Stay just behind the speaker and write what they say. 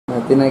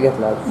ते नाही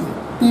घेतला.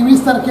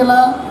 23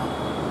 तारखेला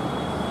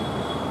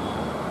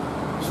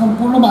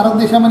संपूर्ण भारत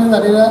देशामध्ये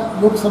झालेल्या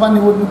लोकसभा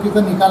निवडणुकीचा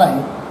निकाल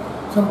आहे.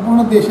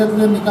 संपूर्ण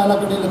देशातल्या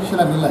निकालाकडे लक्ष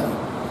लागलेलं आहे.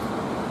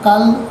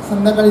 काल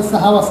संध्याकाळी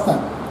 6 वाजता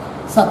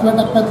 7व्या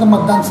टप्प्यातलं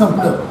मतदान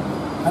संपलं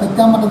आणि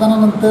त्या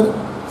मतदानानंतर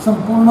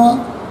संपूर्ण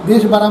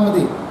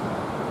देशभरामध्ये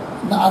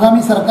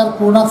आगामी सरकार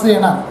कोणाचं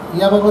येणार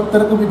याबाबत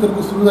तर्कवितर्क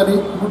सुरू झाले,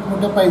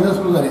 मोठमोठ्या पायद्या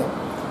सुरू झाल्या.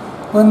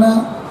 पण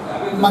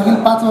मागील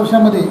 5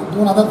 वर्षामध्ये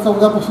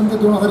 2014 पासून ते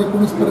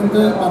 2019पर्यंत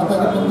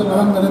भारताचे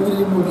पंतप्रधान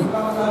नरेंद्र मोदी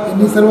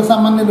यांनी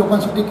सर्वसामान्य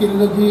लोकांसाठी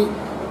केलेलं जे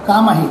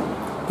काम आहे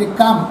ते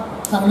काम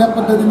चांगल्या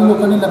पद्धतीने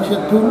लोकांनी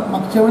लक्षात ठेवून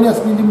मागच्या वेळी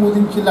असलेली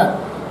मोदींची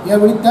लाट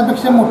यावेळी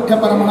त्यापेक्षा मोठ्या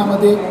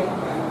प्रमाणामध्ये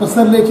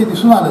पसरल्याचे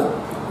दिसून आलं.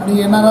 आणि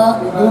येणारा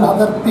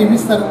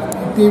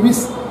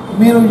 2023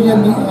 मे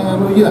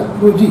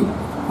रोजी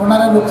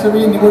होणाऱ्या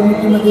लोकसभेच्या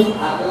निवडणुकीमध्ये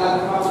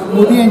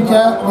मोदी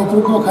यांच्या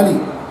नेतृत्वाखाली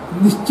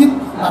निश्चित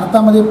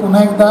भारतामध्ये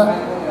पुन्हा एकदा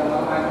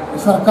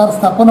सरकार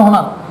स्थापन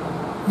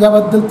होणार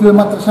याबद्दल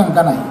तीळमात्र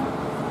शंका नाही.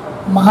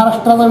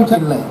 महाराष्ट्राचा विचार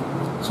केला आहे.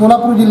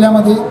 सोलापूर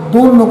जिल्ह्यामध्ये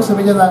 2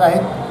 लोकसभेच्या जागा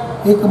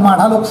आहेत. एक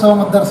माढा लोकसभा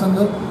मतदारसंघ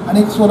आणि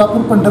एक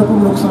सोलापूर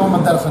पंढरपूर लोकसभा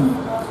मतदारसंघ.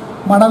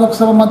 माढा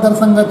लोकसभा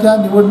मतदारसंघाच्या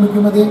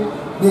निवडणुकीमध्ये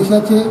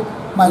देशाचे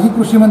माजी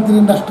कृषी मंत्री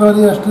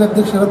राष्ट्रवादी राष्ट्रीय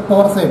अध्यक्ष शरद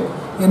पवार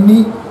साहेब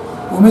यांनी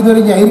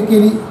उमेदवारी जाहीर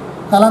केली.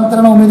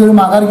 कालांतरानं उमेदवारी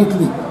माघार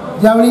घेतली.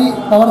 ज्यावेळी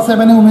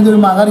पवारसाहेबांनी उमेदवारी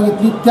माघार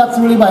घेतली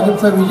त्याचवेळी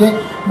भाजपचा विजय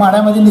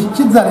माढ्यामध्ये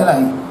निश्चित झालेला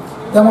आहे.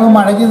 त्यामुळे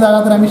माढ्याची जागा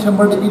तर आम्ही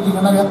 100%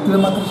 जिंकणार यात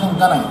मात्र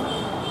शंका नाही.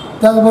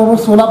 त्याचबरोबर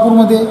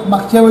सोलापूरमध्ये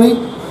मागच्या वेळी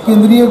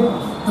केंद्रीय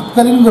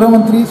तत्कालीन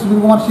गृहमंत्री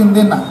सुशीलकुमार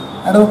शिंदेंना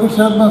ॲडव्होकेट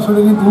शरद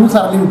बनसोडेंनी धूळ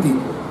सारली होती.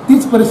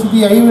 तीच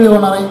परिस्थिती याही वेळी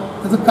होणार आहे.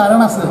 त्याचं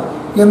कारण असं,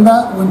 यंदा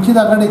वंचित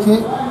आघाडीचे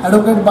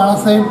ॲडव्होकेट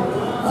बाळासाहेब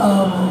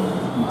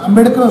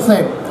आंबेडकर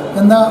साहेब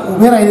यंदा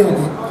उभे राहिले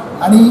होते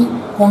आणि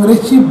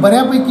काँग्रेसची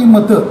बऱ्यापैकी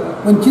मतं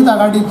वंचित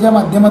आघाडीच्या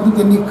माध्यमातून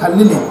त्यांनी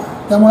खाल्लेली.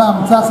 त्यामुळे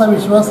आमचा असा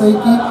विश्वास आहे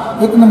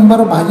की 1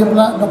 नंबर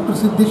भाजपला डॉक्टर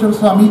सिद्धेश्वर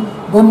स्वामी,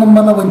 2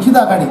 नंबरला वंचित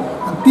आघाडी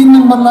आणि 3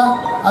 नंबरला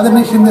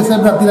आदरणीय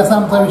शिंदेसाहेब जातील असा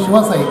आमचा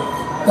विश्वास आहे.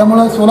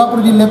 त्यामुळं सोलापूर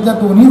जिल्ह्यातल्या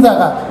दोन्ही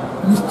जागा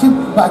निश्चित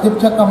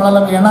भाजपच्या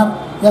कमळाला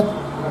येणार यात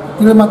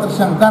तीळ मात्र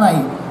शंका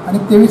नाही. आणि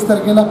 23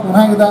 तारखेला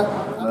पुन्हा एकदा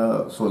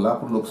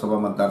सोलापूर लोकसभा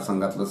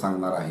मतदारसंघातलं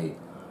सांगणार आहे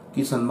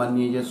की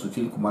सन्माननीय जे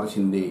सुशील कुमार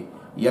शिंदे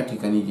या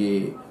ठिकाणी जे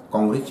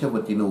काँग्रेसच्या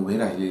वतीनं उभे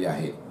राहिलेले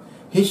आहेत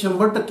हे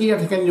 100% या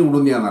ठिकाणी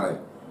निवडून येणार आहे.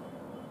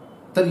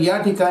 तर या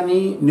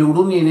ठिकाणी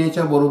निवडून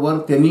येण्याच्या बरोबर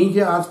त्यांनी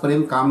जे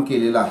आजपर्यंत काम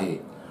केलेलं आहे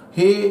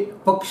हे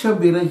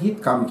पक्षविरहित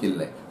काम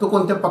केलेलं आहे. तो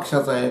कोणत्या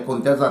पक्षाचा आहे,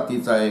 कोणत्या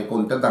जातीचा आहे,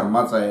 कोणत्या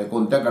धर्माचा आहे,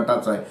 कोणत्या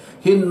गटाचा आहे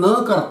हे न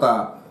करता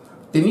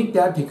त्यांनी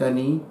त्या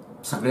ठिकाणी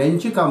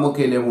सगळ्यांची कामं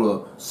केल्यामुळं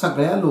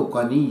सगळ्या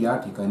लोकांनी या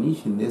ठिकाणी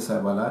शिंदे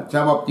साहेबाला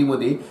च्या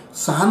बाबतीमध्ये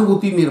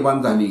सहानुभूती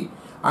निर्माण झाली.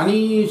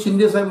 आणि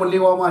शिंदे साहेब म्हणले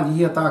बाबा माझी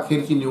ही आता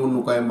अखेरची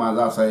निवडणूक आहे,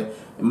 माझा असं आहे.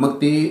 मग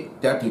ते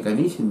त्या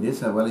ठिकाणी शिंदे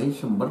साहेबालाही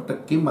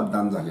 100%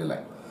 मतदान झालेलं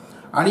आहे.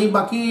 आणि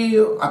बाकी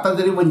आता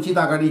जरी वंचित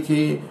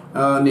आघाडीचे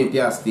नेते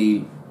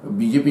असतील,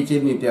 बीजेपीचे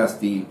नेते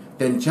असतील,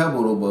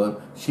 त्यांच्याबरोबर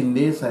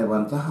शिंदे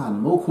साहेबांचा हा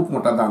अनुभव खूप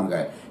मोठा दांडगा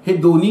आहे. हे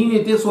दोन्ही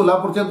नेते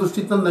सोलापूरच्या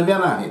दृष्टीनं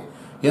नव्यानं आहेत.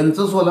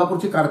 यांचं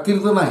सोलापूरची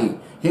कारकीर्द नाही.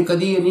 हे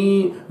कधी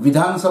यांनी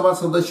विधानसभा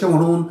सदस्य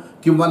म्हणून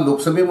किंवा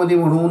लोकसभेमध्ये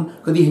म्हणून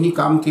कधी ह्यांनी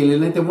काम केलेलं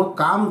नाही. त्यामुळे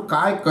काम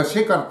काय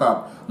कसे करतात,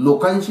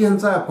 लोकांशी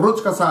ह्यांचा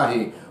अप्रोच कसा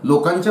आहे,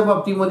 लोकांच्या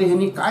बाबतीमध्ये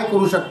ह्यांनी काय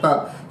करू शकतात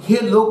हे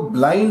लोक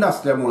ब्लाइंड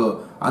असल्यामुळं,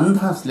 अंध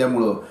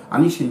असल्यामुळं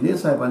आणि शिंदे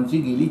साहेबांची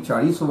गेली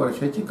 40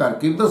 वर्षाची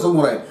कारकीर्द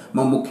समोर आहे.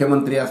 मग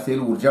मुख्यमंत्री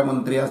असतील, ऊर्जा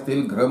मंत्री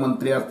असतील,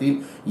 गृहमंत्री असतील,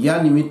 या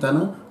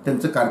निमित्तानं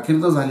त्यांचं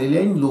कारकीर्द झालेली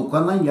आहे.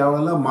 लोकांना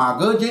यावेळेला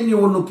मागं जे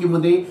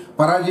निवडणुकीमध्ये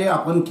पराजय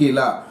आपण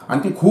केला आणि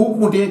ती खूप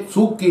मोठी एक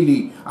चूक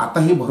केली आता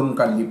ही भरून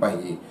काढली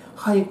पाहिजे.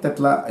 हा एक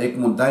त्यातला एक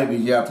मुद्दा आहे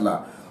विजयातला.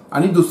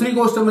 आणि दुसरी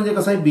गोष्ट म्हणजे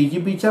कसं आहे,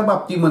 बीजेपीच्या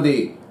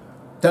बाबतीमध्ये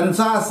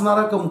त्यांचा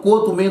असणारा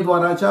कमकुवत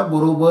उमेदवाराच्या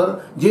बरोबर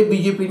जे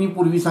बीजेपीने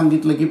पूर्वी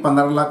सांगितलं की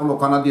 15 लाख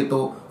लोकांना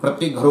देतो,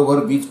 प्रत्येक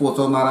घरोघर वीज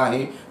पोहोचवणार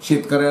आहे,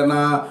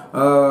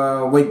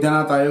 शेतकऱ्यांना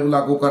वैद्यनाथ आयोग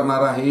लागू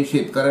करणार आहे,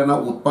 शेतकऱ्यांना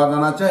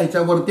उत्पादनाच्या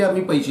ह्याच्यावरती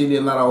आम्ही पैसे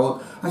देणार आहोत,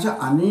 अशा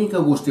अनेक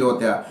गोष्टी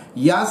होत्या.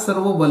 या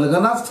सर्व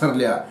वल्गनाच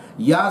ठरल्या.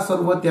 या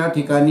सर्व त्या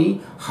ठिकाणी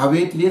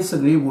हवेतले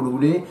सगळे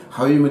बुडबुडे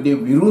हवेमध्ये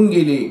विरून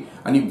गेले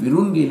आणि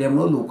विरून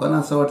गेल्यामुळे लोकांना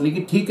असं वाटलं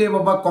की ठीक आहे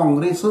बाबा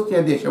काँग्रेसच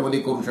या देशामध्ये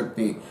करू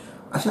शकते.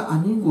 अशा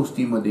अनेक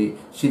गोष्टींमध्ये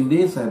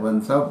शिंदे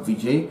साहेबांचा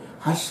विजय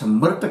हा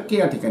 100%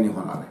 या ठिकाणी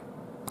होणार आहे.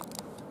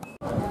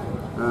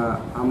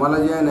 आम्हाला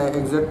जे आहे ना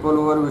एक्झिट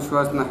पोलवर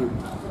विश्वास नाही.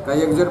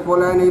 काही एक्झिट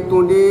पोल आहे नाही,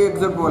 तोंडी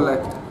एक्झिट पोल आहे,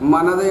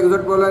 मनाचा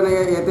एक्झिट पोल आहे नाही,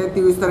 येत्या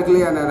 23 तारखेला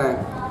येणार आहे.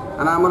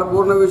 आणि आम्हाला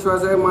पूर्ण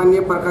विश्वास आहे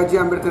माननीय प्रकाशजी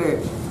आंबेडकर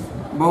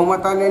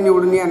बहुमताने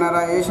निवडून येणार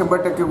आहे. हे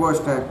 100%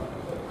 गोष्ट आहे.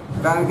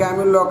 कारण की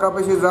आम्ही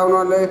लोकांपाशी जाऊन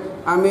आलोय,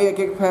 आम्ही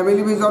एक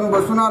फॅमिली बी जाऊन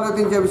बसून आलो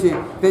त्यांच्यापाशी,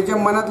 त्यांच्या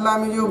मनातलं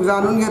आम्ही जे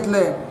जाणून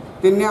घेतलंय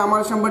त्यांनी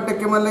आम्हाला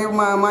 100% म्हणलं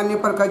माननीय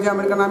प्रकाशजी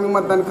आंबेडकरांना आम्ही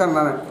मतदान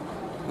करणार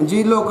आहे.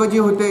 जी लोक जी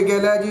होते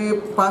गेल्या जी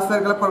 5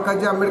 तारखेला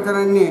प्रकाशजी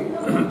आंबेडकरांनी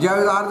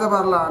ज्यावेळी अर्ज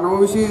भरला,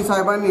 नवविशी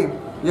साहेबांनी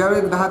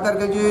ज्यावेळी 10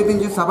 तारखेची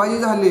त्यांची सभा जी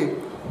झाली,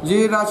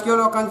 जी राजकीय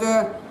लोकांचे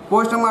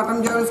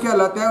पोस्टमार्टम ज्यावेळेस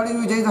केला त्यावेळी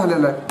विजयी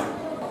झालेला आहे.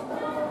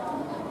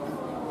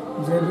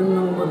 जय भीम,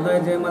 नमो बुद्धाय,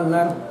 जय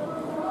मल्हार,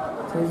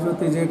 जय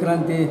ज्योती, जय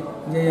क्रांती,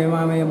 जय एम.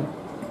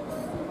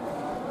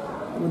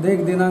 उद्या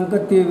दिनांक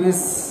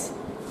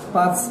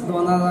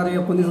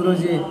 23/5/2019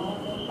 रोजी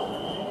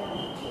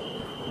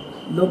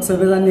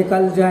लोकसभेचा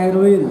निकाल जाहीर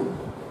होईल.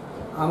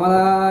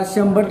 आम्हाला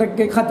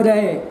 100% खात्री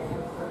आहे.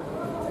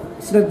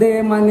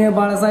 श्रद्धेय माननीय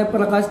बाळासाहेब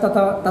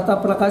तथा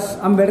प्रकाश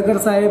आंबेडकर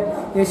साहेब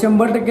हे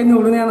 100%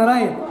 निवडून येणार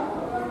आहेत.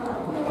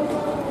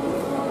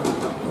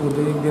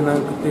 उद्या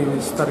दिनांक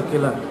 23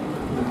 तारखेला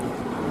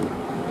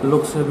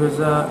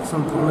लोकसभेचा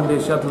संपूर्ण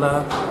देशातला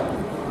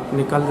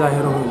निकाल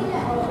जाहीर होईल.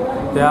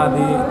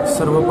 त्याआधी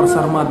सर्व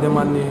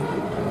प्रसारमाध्यमांनी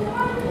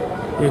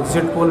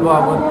एक्झिट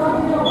पोलबाबत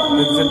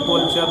एक्झिट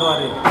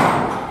पोलच्याद्वारे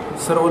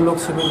सर्व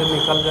लोकसभेचे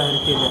निकाल जाहीर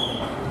केले आहेत.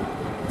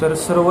 तर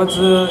सर्वच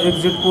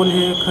एक्झिट पोल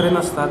हे खरे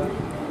नसतात,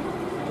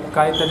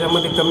 काय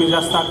त्याच्यामध्ये कमी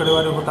जास्त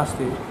आकडेवारी होत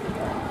असते.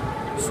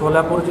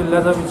 सोलापूर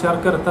जिल्ह्याचा विचार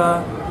करता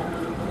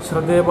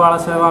श्रद्धेय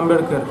बाळासाहेब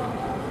आंबेडकर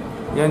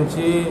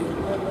यांची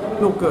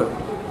लोक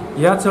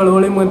या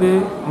चळवळीमध्ये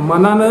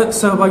मनानं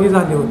सहभागी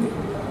झाले होते.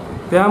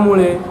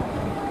 त्यामुळे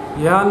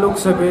या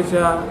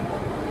लोकसभेच्या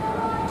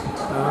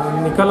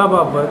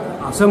निकालाबाबत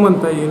असं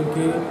म्हणता येईल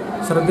की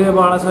श्रद्धेय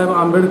बाळासाहेब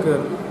आंबेडकर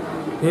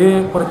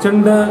हे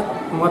प्रचंड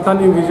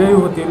मताने विजयी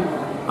होतील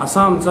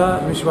असा आमचा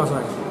विश्वास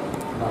आहे.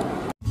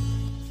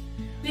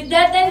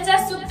 विद्यार्थ्यांच्या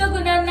सुप्त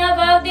गुणांना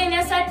वाव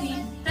देण्यासाठी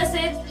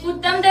तसेच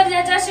उत्तम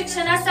दर्जाच्या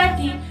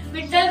शिक्षणासाठी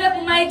विठ्ठल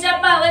रखुमाईच्या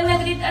पावन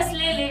नगरीत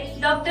असलेले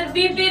डॉक्टर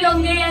B.P.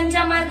 रोंगे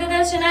यांच्या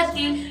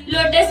मार्गदर्शनातील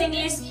लोटस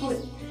इंग्लिश स्कूल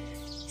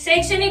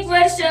शैक्षणिक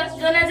वर्ष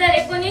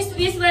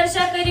 2019-20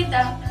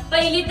 वर्षाकरिता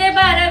 1ली ते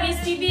 12वी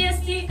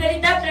CBSE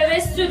करिता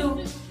प्रवेश सुरू.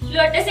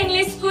 लोटस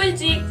इंग्लिश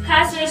स्कूलची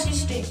खास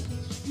वैशिष्ट्ये: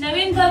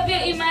 नवीन भव्य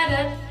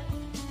इमारत,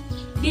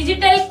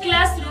 digital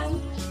classroom,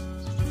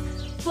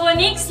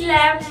 phoenix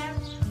lab,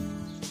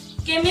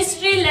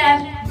 chemistry lab,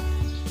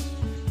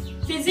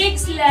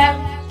 physics lab,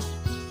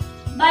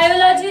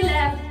 biology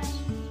lab,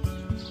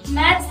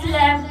 maths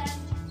lab,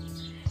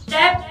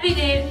 tab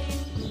period,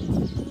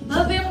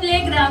 भव्य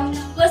प्लेग्राउंड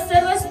व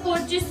सर्व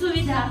स्पोर्टची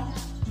सुविधा,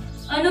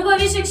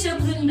 अनुभवी शिक्षक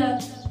वृंद,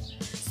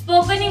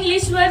 स्पोकन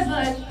इंग्लिश वर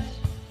भर,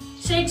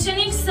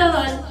 शैक्षणिक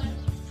सहल,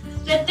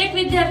 प्रत्येक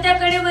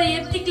विद्यार्थ्याकडे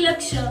वैयक्तिक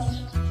लक्ष,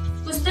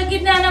 पुस्तकी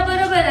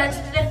ज्ञानाबरोबरच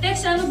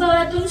प्रत्यक्ष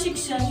अनुभवातून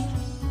शिक्षण,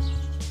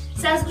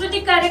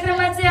 सांस्कृतिक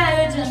कार्यक्रमाचे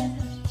आयोजन,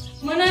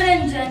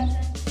 मनोरंजन,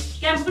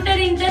 कॅम्प्युटर,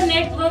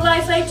 इंटरनेट व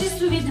वायफायची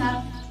सुविधा,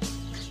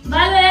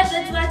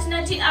 बालवयातच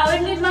वाचनाची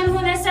आवड निर्माण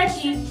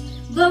होण्यासाठी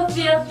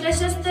भव्य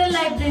प्रशस्त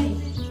लायब्ररी,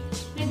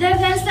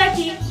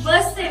 विद्यार्थ्यांसाठी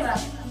बस सेवा,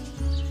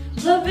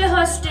 भव्य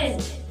हॉस्टेल,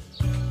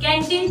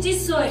 कॅन्टीनची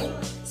सोय,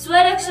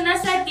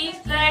 स्वरक्षणासाठी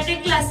कराटे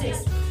क्लासेस,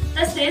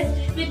 तसेच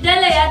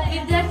विद्यालयात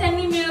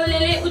विद्यार्थ्यांनी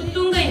मिळवलेले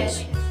उत्तुंग यश.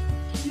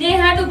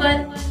 नेहा डुबल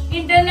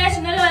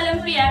इंटरनॅशनल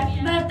ऑलिम्पियाड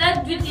भारतात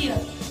द्वितीय.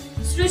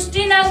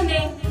 सृष्टी नागने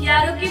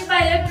यारोकी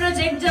पायलट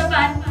प्रोजेक्ट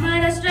जपान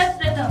महाराष्ट्रात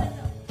प्रथम.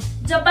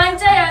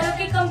 जपानच्या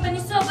यारोकी कंपनी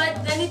सोबत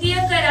गणितीय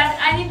करार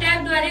आणि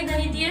टॅबद्वारे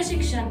गणितीय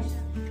शिक्षण.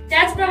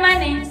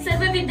 त्याचप्रमाणे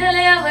सर्व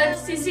विद्यालयावर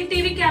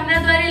CCTV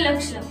कॅमेराद्वारे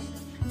लक्ष.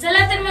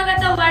 चला तर मग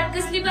आता वाट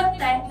कसली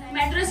बघताय,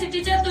 मेट्रो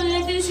सिटीच्या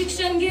तुलनेतील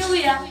शिक्षण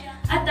घेऊया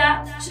आता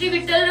श्री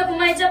विठ्ठल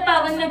रखुमाईच्या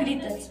पावन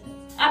नगरीतच.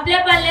 आपल्या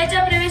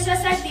पाल्याच्या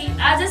प्रवेशासाठी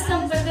आजच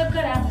संपर्क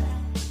करा.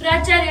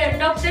 प्राचार्य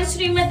डॉक्टर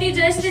श्रीमती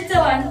जयश्री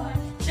चव्हाण.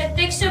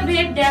 प्रत्यक्ष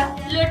भेट द्या.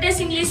 लोटस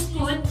इंग्लिश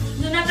स्कूल,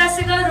 जुना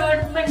कासेगाव रोड,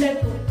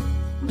 पंढरपूर.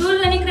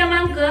 दूरध्वनी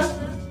क्रमांक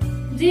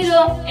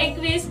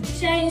 021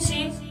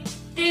 86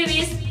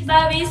 23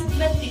 22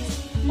 32.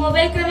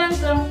 मोबाईल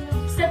क्रमांक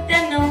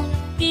 97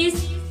 30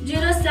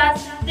 07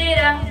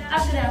 13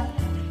 11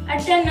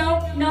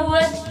 98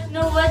 90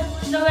 90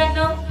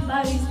 99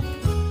 22.